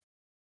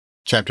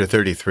Chapter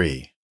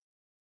 33.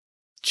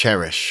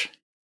 Cherish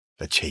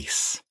the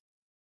Chase.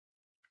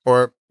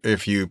 Or,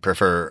 if you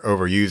prefer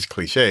overused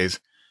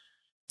cliches,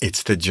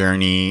 it's the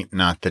journey,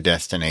 not the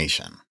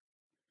destination.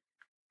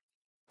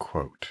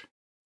 Quote,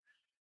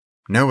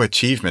 "No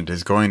achievement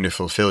is going to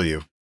fulfill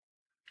you.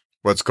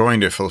 What's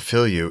going to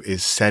fulfill you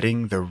is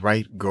setting the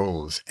right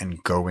goals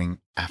and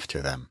going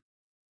after them."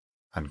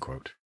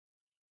 Unquote.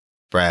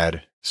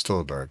 Brad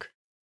Stulberg.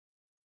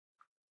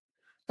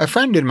 A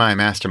friend in my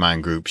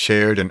mastermind group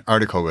shared an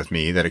article with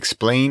me that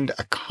explained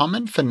a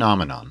common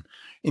phenomenon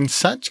in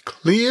such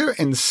clear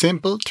and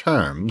simple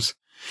terms,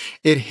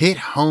 it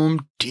hit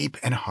home deep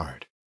and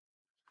hard.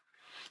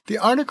 The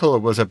article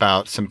was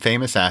about some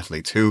famous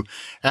athletes who,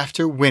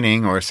 after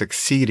winning or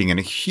succeeding in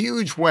a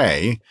huge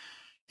way,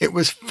 it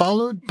was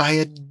followed by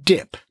a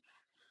dip,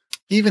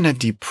 even a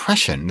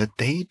depression that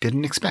they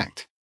didn't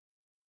expect,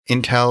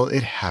 until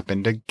it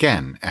happened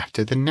again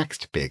after the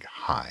next big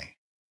high.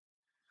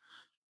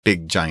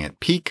 Big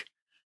giant peak,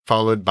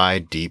 followed by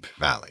deep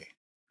valley.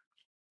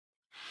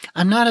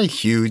 I'm not a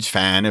huge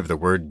fan of the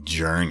word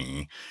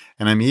journey,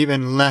 and I'm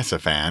even less a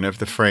fan of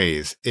the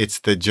phrase, "it's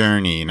the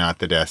journey, not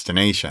the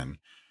destination,"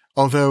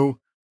 although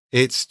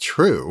it's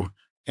true,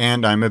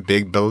 and I'm a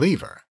big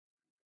believer.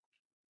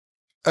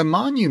 A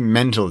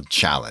monumental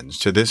challenge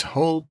to this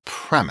whole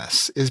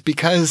premise is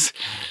because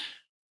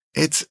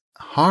it's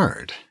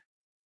hard.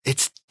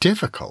 It's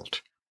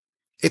difficult.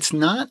 It's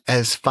not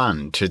as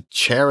fun to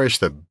cherish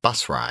the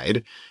bus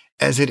ride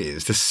as it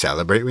is to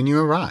celebrate when you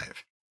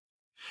arrive.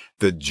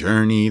 The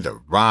journey, the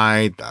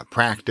ride, the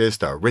practice,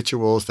 the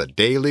rituals, the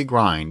daily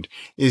grind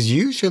is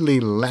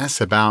usually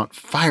less about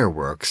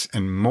fireworks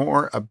and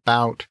more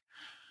about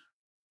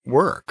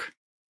work.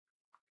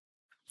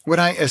 What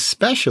I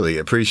especially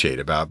appreciate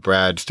about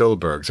Brad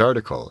Stulberg's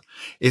article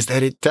is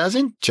that it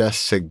doesn't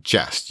just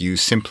suggest you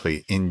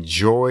simply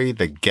enjoy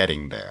the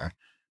getting there,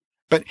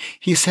 but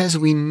he says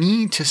we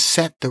need to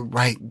set the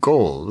right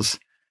goals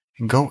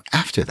and go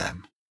after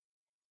them.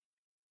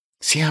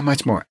 See how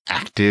much more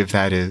active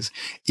that is,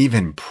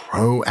 even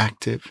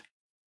proactive?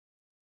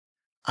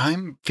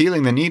 I'm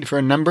feeling the need for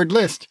a numbered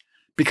list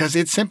because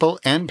it's simple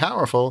and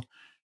powerful,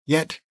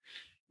 yet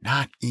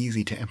not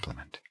easy to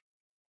implement.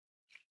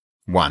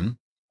 1.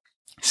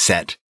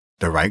 Set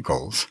the right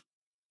goals.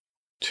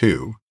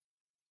 2.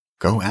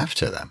 Go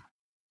after them.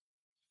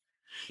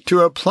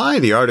 To apply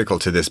the article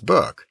to this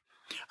book,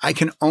 I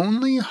can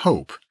only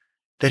hope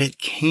that it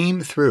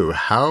came through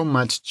how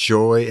much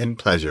joy and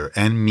pleasure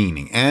and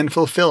meaning and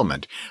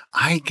fulfillment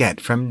I get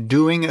from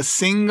doing a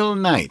single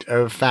night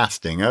of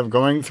fasting, of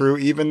going through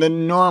even the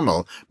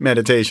normal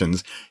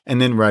meditations,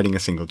 and then writing a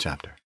single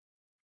chapter.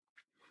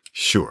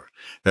 Sure,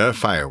 the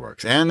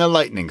fireworks and the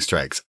lightning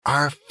strikes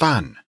are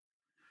fun,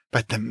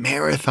 but the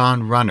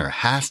marathon runner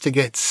has to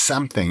get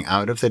something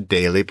out of the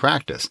daily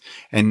practice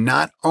and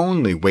not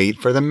only wait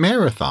for the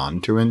marathon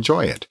to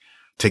enjoy it,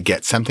 to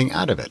get something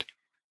out of it,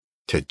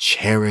 to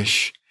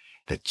cherish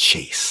the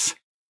chase.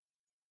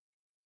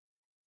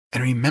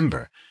 And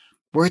remember,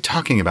 we're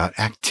talking about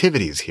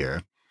activities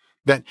here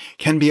that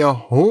can be a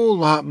whole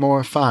lot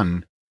more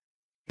fun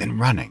than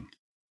running.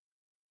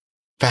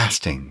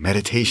 Fasting,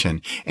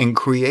 meditation, and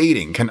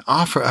creating can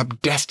offer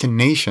up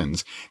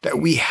destinations that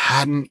we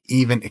hadn't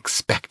even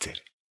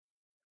expected.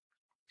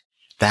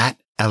 That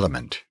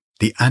element,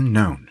 the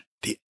unknown,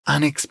 the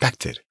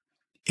unexpected,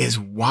 is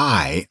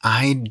why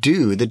I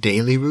do the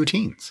daily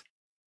routines.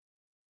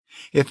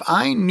 If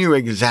I knew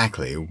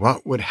exactly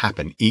what would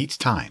happen each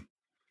time,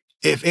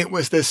 if it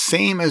was the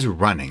same as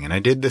running and I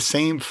did the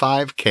same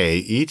 5K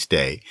each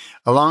day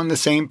along the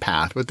same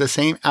path with the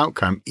same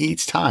outcome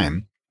each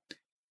time,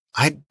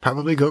 I'd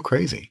probably go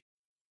crazy.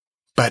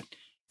 But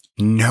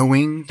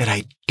knowing that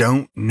I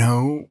don't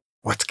know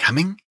what's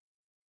coming?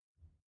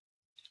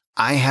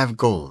 I have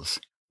goals,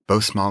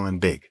 both small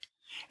and big,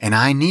 and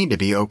I need to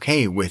be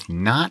okay with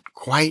not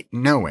quite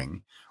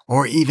knowing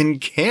or even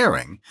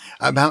caring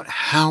about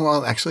how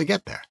I'll actually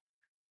get there.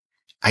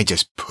 I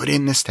just put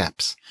in the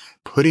steps,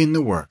 put in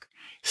the work,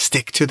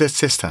 stick to the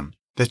system,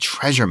 the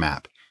treasure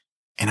map,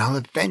 and I'll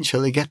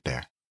eventually get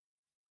there.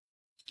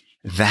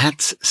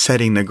 That's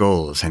setting the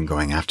goals and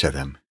going after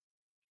them.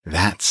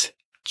 That's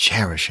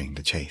cherishing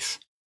the chase.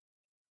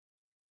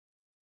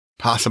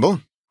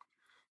 Possible.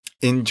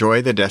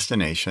 Enjoy the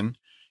destination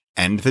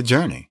and the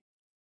journey.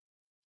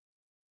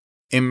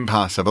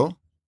 Impossible.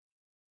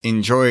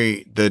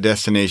 Enjoy the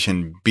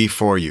destination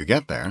before you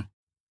get there.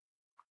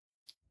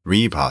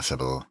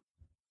 Possible.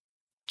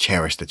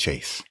 Cherish the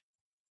chase.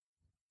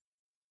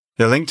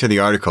 The link to the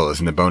article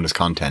is in the bonus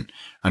content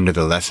under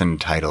the lesson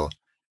title,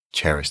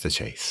 Cherish the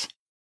Chase.